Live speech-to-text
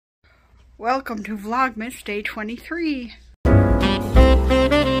Welcome to Vlogmas Day 23.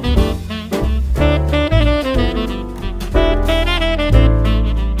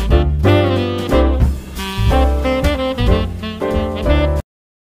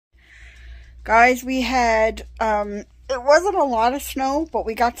 Guys, we had, it wasn't a lot of snow, but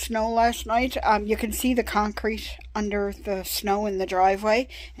we got snow last night. You can see the concrete under the snow in the driveway,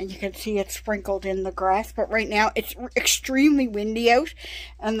 and you can see it sprinkled in the grass. But right now, it's extremely windy out,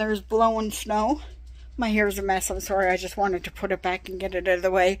 and there's blowing snow. My hair's a mess, I'm sorry. I just wanted to put it back and get it out of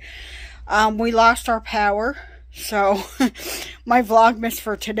the way. We lost our power. So, my Vlogmas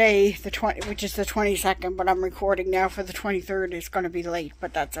for today, which is the 22nd, but I'm recording now for the 23rd, is going to be late,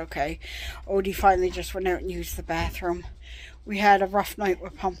 but that's okay. Odie finally just went out and used the bathroom. We had a rough night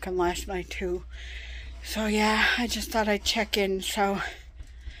with Pumpkin last night, too. So, yeah, I just thought I'd check in. So,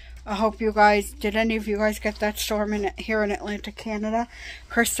 I hope you guys, did any of you guys get that storm here in Atlantic, Canada?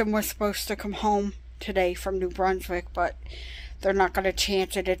 Kristen was supposed to come home today from New Brunswick, but they're not going to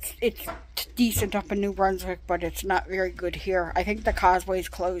chance it. It's decent up in New Brunswick, but it's not very good here. I think the causeway's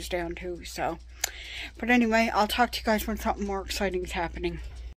closed down too, so. But anyway, I'll talk to you guys when something more exciting is happening.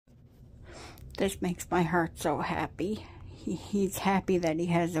 This makes my heart so happy. He's happy that he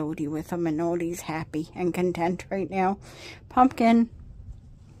has Odie with him, and Odie's happy and content right now. Pumpkin.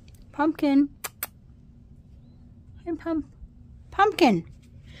 Pumpkin. Hey, Pumpkin.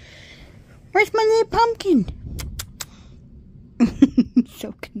 Where's my little pumpkin?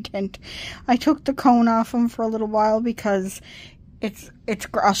 So content. I took the cone off him for a little while because it's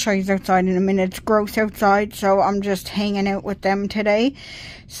I'll show you outside in a minute. It's gross outside, so I'm just hanging out with them today.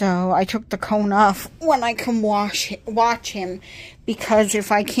 So I took the cone off when I can watch him, because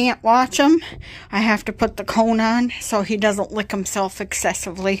if I can't watch him, I have to put the cone on so he doesn't lick himself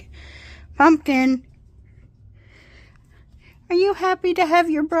excessively. Pumpkin, are you happy to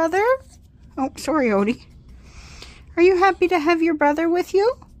have your brother? Oh, sorry, Odie. Are you happy to have your brother with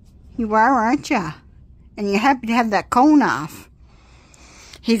you? You are, aren't you? And you're happy to have that cone off.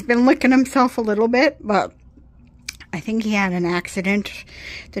 He's been licking himself a little bit, but I think he had an accident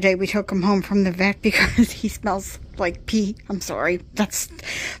the day we took him home from the vet because he smells like pee. I'm sorry. That's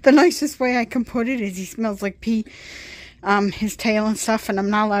the nicest way I can put it, is he smells like pee. His tail and stuff, and I'm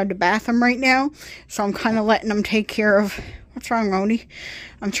not allowed to bath him right now. So I'm kind of letting him take care of... What's wrong, Odie?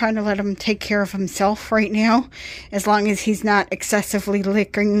 I'm trying to let him take care of himself right now, as long as he's not excessively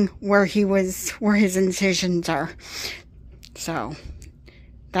licking where his incisions are. So,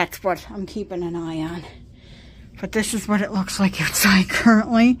 that's what I'm keeping an eye on. But this is what it looks like outside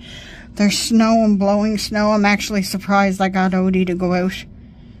currently. There's snow and blowing snow. I'm actually surprised I got Odie to go out.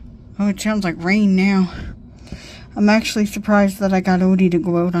 Oh, it sounds like rain now. I'm actually surprised that I got Odie to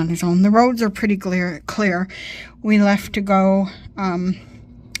go out on his own. The roads are pretty clear. We left to go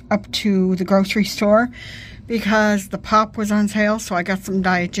up to the grocery store because the pop was on sale. So I got some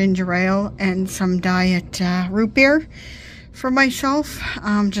diet ginger ale and some diet root beer for myself,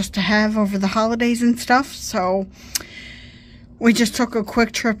 just to have over the holidays and stuff. So we just took a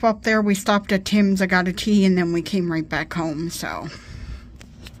quick trip up there. We stopped at Tim's. I got a tea, and then we came right back home. So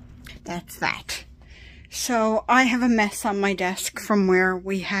that's that. So, I have a mess on my desk from where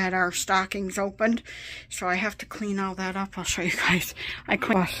we had our stockings opened. So, I have to clean all that up. I'll show you guys.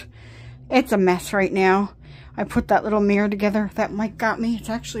 It's a mess right now. I put that little mirror together that Mike got me. It's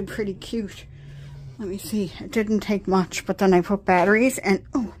actually pretty cute. Let me see. It didn't take much, but then I put batteries and...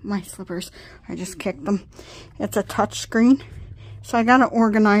 Oh, my slippers. I just kicked them. It's a touch screen. So, I gotta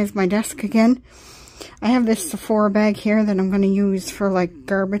organize my desk again. I have this Sephora bag here that I'm going to use for, like,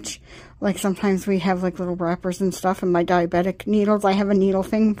 garbage. Like, sometimes we have, like, little wrappers and stuff, and my diabetic needles. I have a needle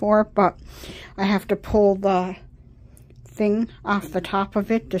thing for it, but I have to pull the thing off the top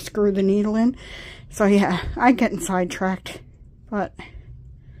of it to screw the needle in. So, yeah, I'm getting sidetracked. But,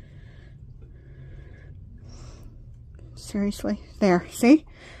 seriously. There, see?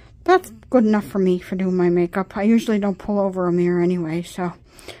 That's good enough for me for doing my makeup. I usually don't pull over a mirror anyway, so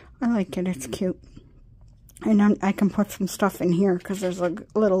I like it. It's cute. And I can put some stuff in here because there's a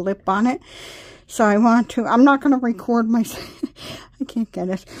little lip on it. So I'm not going to record myself. I can't get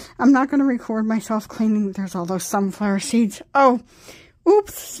it. I'm not going to record myself cleaning. There's all those sunflower seeds. Oh,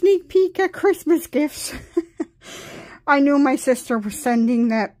 oops, sneak peek at Christmas gifts. I knew my sister was sending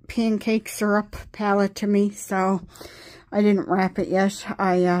that pancake syrup palette to me, so I didn't wrap it yet.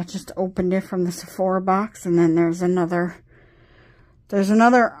 I just opened it from the Sephora box, and then there's another...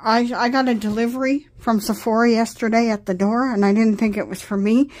 I got a delivery from Sephora yesterday at the door, and I didn't think it was for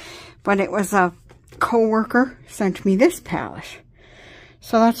me, but it was a co-worker sent me this palette.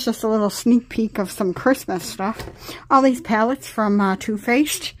 So that's just a little sneak peek of some Christmas stuff. All these palettes from Too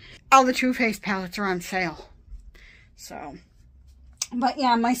Faced. All the Too Faced palettes are on sale. So, but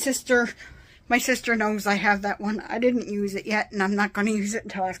yeah, my sister knows I have that one. I didn't use it yet, and I'm not going to use it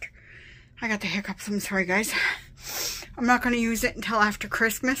until after. I got the hiccups. I'm sorry, guys. I'm not going to use it until after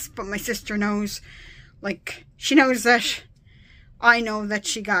Christmas, but my sister knows, like, she knows that I know that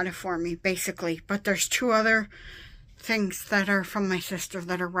she got it for me, basically. But there's 2 other things that are from my sister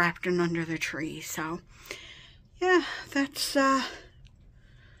that are wrapped in under the tree. So, yeah, that's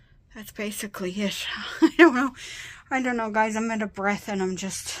basically it. I don't know, guys. I'm out of breath, and I'm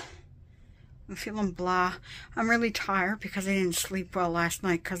feeling blah. I'm really tired because I didn't sleep well last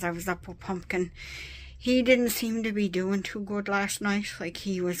night because I was up with Pumpkin. He didn't seem to be doing too good last night. Like,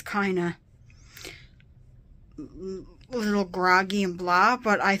 he was kind of a little groggy and blah.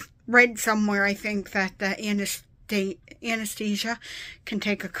 But I read somewhere, I think, that the anesthesia can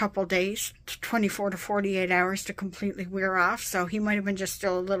take a couple days, 24 to 48 hours to completely wear off. So he might have been just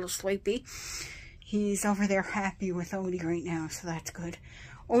still a little sleepy. He's over there happy with Odie right now, so that's good.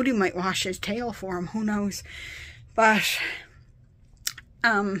 Odie might wash his tail for him, who knows. But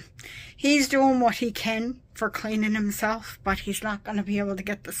he's doing what he can for cleaning himself, but he's not going to be able to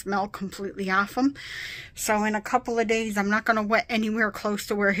get the smell completely off him. So in a couple of days, I'm not going to wet anywhere close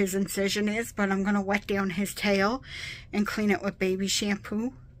to where his incision is, but I'm going to wet down his tail and clean it with baby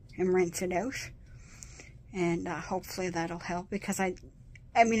shampoo and rinse it out. And hopefully that'll help, because I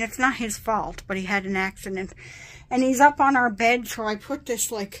mean, it's not his fault, but he had an accident. And he's up on our bed, so I put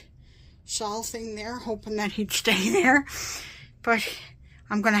this, like, shawl thing there, hoping that he'd stay there. But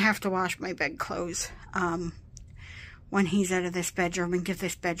I'm going to have to wash my bedclothes when he's out of this bedroom and give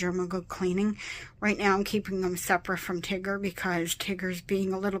this bedroom a good cleaning. Right now I'm keeping them separate from Tigger because Tigger's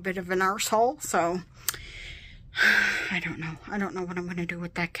being a little bit of an arsehole, so I don't know. I don't know what I'm going to do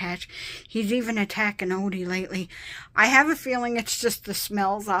with that cat. He's even attacking Odie lately. I have a feeling it's just the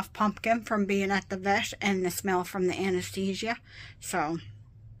smells off Pumpkin from being at the vet and the smell from the anesthesia. So,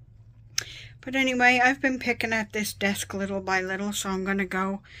 but anyway, I've been picking at this desk little by little, so I'm going to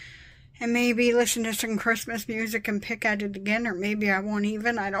go and maybe listen to some Christmas music and pick at it again, or maybe I won't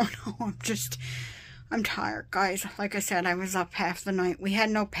even. I don't know. I'm tired, guys. Like I said, I was up half the night. We had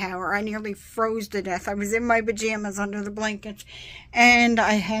no power. I nearly froze to death. I was in my pajamas under the blankets. And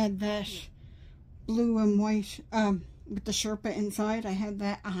I had that blue and white with the Sherpa inside. I had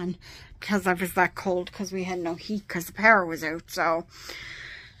that on because I was that cold because we had no heat because the power was out. So,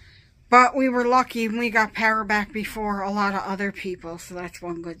 but we were lucky and we got power back before a lot of other people. So that's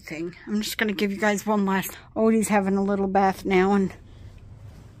one good thing. I'm just going to give you guys one last. Odie's having a little bath now, and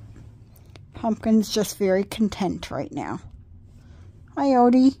Pumpkin's just very content right now. Hi,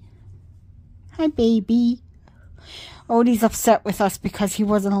 Odie. Hi, baby. Odie's upset with us because he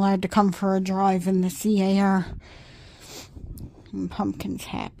wasn't allowed to come for a drive in the CAR. And Pumpkin's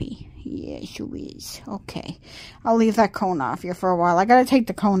happy. Yes, you is. Okay. I'll leave that cone off here for a while. I gotta take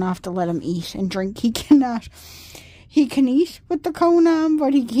the cone off to let him eat and drink. He can eat with the cone on,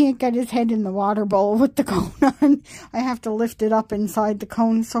 but he can't get his head in the water bowl with the cone on. I have to lift it up inside the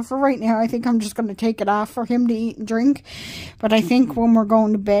cone. So for right now, I think I'm just going to take it off for him to eat and drink. But I think when we're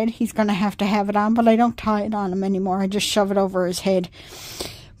going to bed, he's going to have it on. But I don't tie it on him anymore. I just shove it over his head.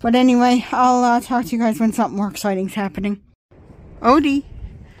 But anyway, I'll talk to you guys when something more exciting's happening. Odie.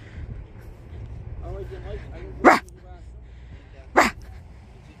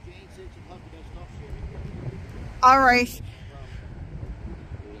 All right.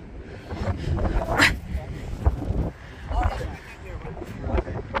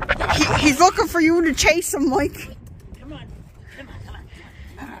 He's looking for you to chase him, like. Come on.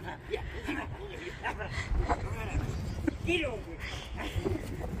 Get over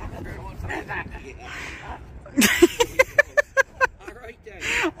All right, then.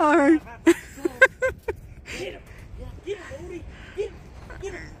 All right. Get him, Odie.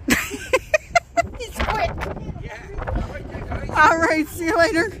 Get him. He's quick. Yeah. All right, see you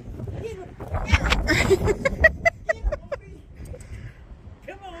later. Get him.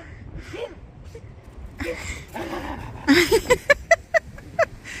 Come on. Get him.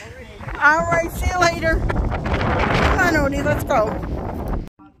 All right, see you later. Come on, Odie, let's go.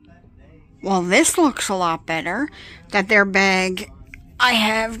 Well, this looks a lot better. That their bag, I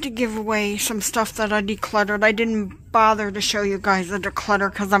have to give away some stuff that I decluttered. I didn't bother to show you guys the declutter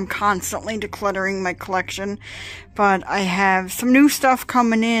because I'm constantly decluttering my collection. But I have some new stuff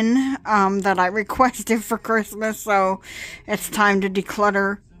coming in that I requested for Christmas. So it's time to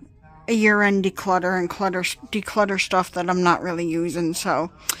declutter, a year-end declutter, and declutter stuff that I'm not really using.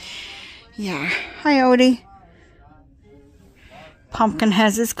 So, yeah. Hi, Odie. Pumpkin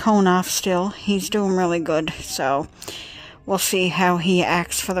has his cone off still. He's doing really good, so we'll see how he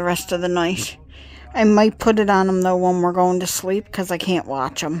acts for the rest of the night. I might put it on him, though, when we're going to sleep, because I can't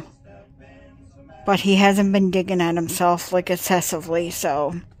watch him. But he hasn't been digging at himself, like, excessively,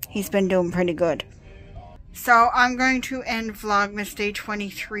 so he's been doing pretty good. So I'm going to end Vlogmas Day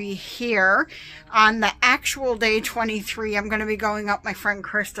 23 here. On the actual Day 23, I'm going to be going up my friend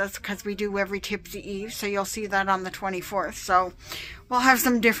Krista's because we do every Tipsy Eve. So you'll see that on the 24th. So we'll have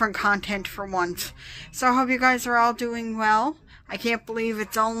some different content for once. So I hope you guys are all doing well. I can't believe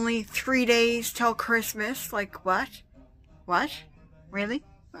it's only 3 days till Christmas. Like, what? What? Really?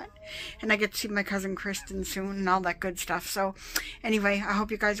 What? And I get to see my cousin Kristen soon and all that good stuff. So anyway, I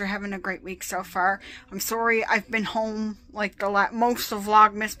hope you guys are having a great week so far. I'm sorry I've been home like most of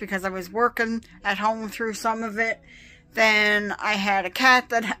Vlogmas because I was working at home through some of it. Then I had a cat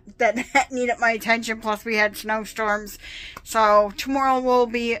that needed my attention, plus we had snowstorms. So tomorrow's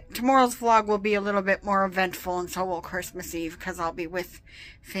vlog will be a little bit more eventful, and so will Christmas Eve because I'll be with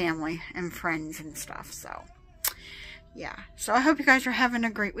family and friends and stuff. So yeah, so I hope you guys are having a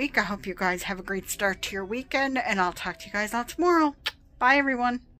great week. I hope you guys have a great start to your weekend, and I'll talk to you guys all tomorrow. Bye, everyone.